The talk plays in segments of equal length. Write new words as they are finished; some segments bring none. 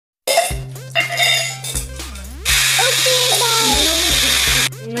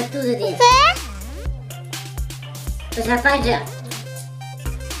din. Terus apa aja?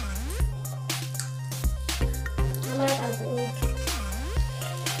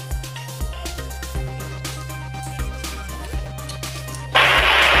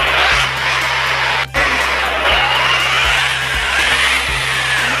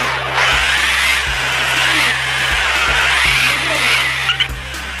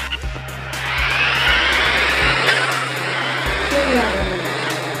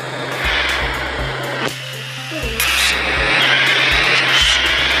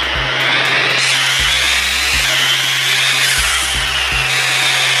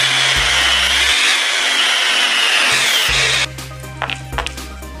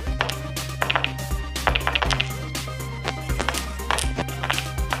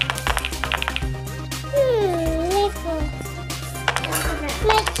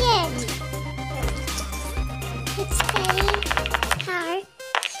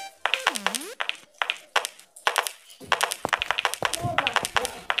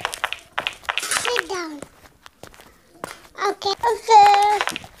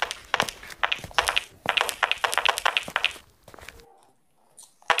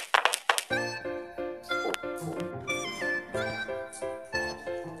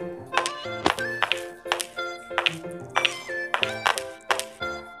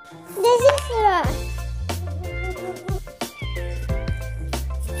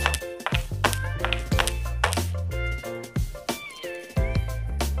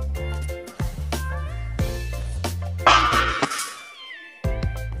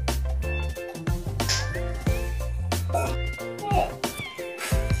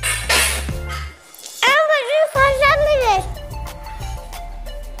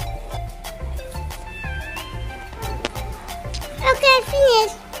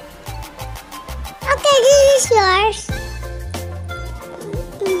 Yours.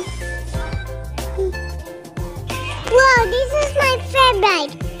 Wow, this is my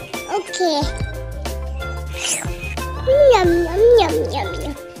favorite. Okay. Yum, yum, yum, yum,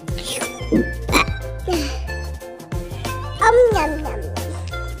 yum. Yum, yum, yum.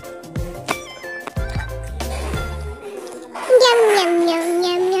 Yum, yum, yum,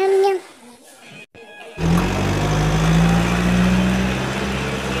 yum, yum, yum.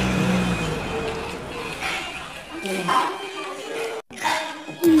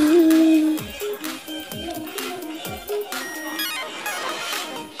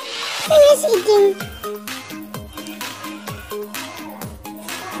 Finish eating.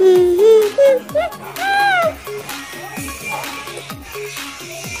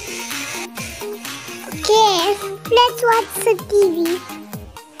 Okay, let's watch the TV.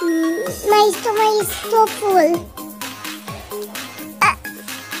 My stomach is so full.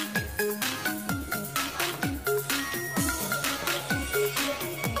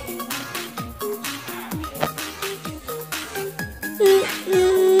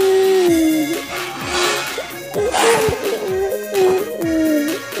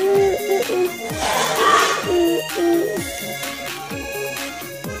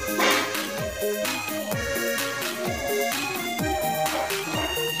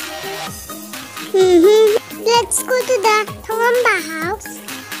 Let's go to the Thoungamba house.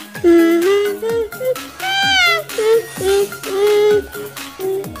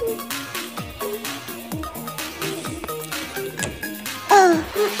 Oh,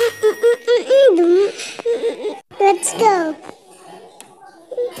 let's go.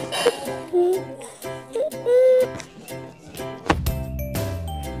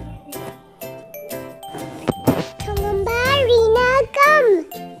 Thoungamba, Rina, come.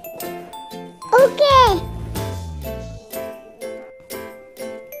 Okay.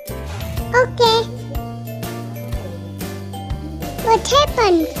 Okay. What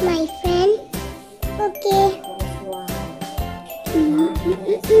happened, my friend? Okay.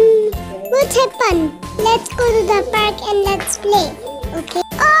 What happened? Let's go to the park and let's play. Okay.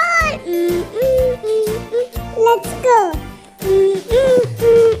 Oh, let's go.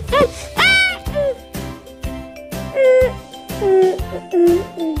 Okay.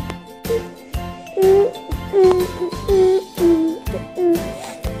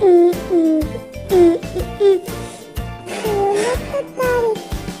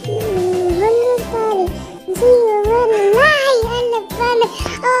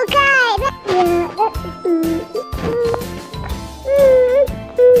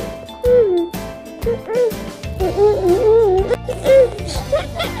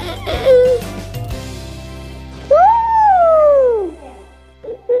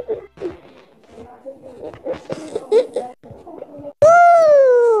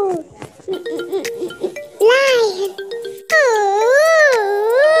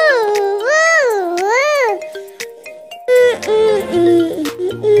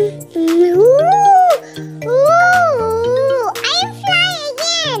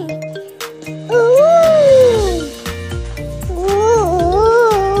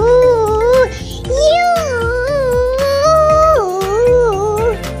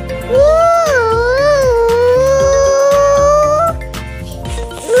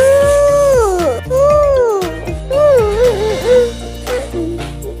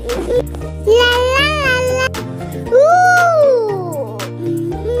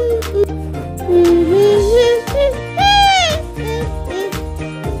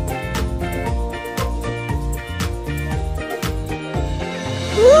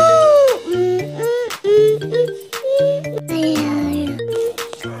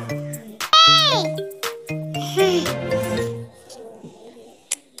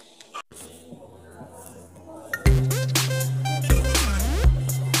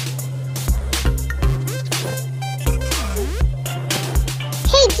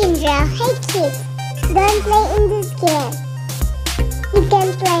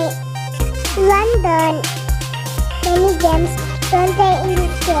 London. Many games don't play in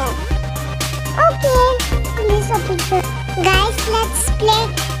this game. Okay, here's a picture. Guys, let's play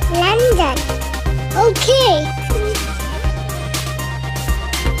London. Okay.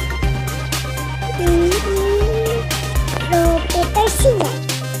 Rock, paper,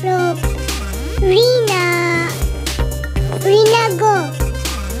 scissors. Rock. Rina, go.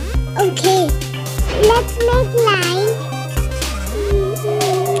 Okay. Let's make line.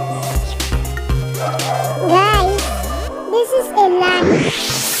 Guys, this is a line.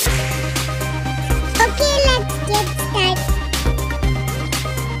 Okay, let's get started.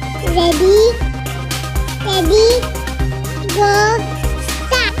 Ready, go,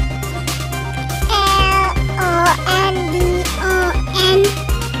 start. London.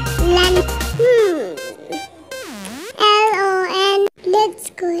 Lon. Let's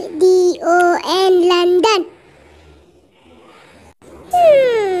go. Don. London.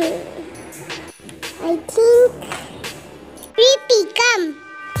 I think Creepy, come.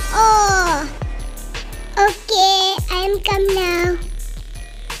 Oh, okay, I'm come now.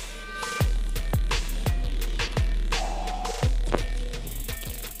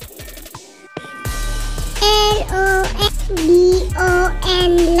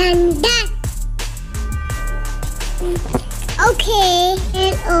 London, London. Okay,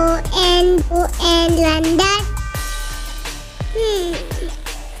 London.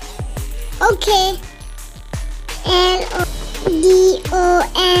 Okay.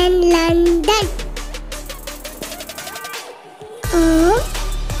 London.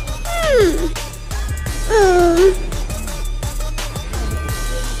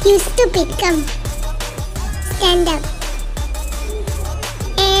 You stupid, come. Stand up.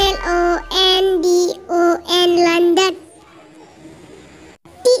 London.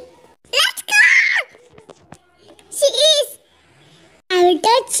 Let's go! She is. I will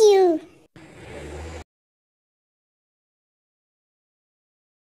touch you.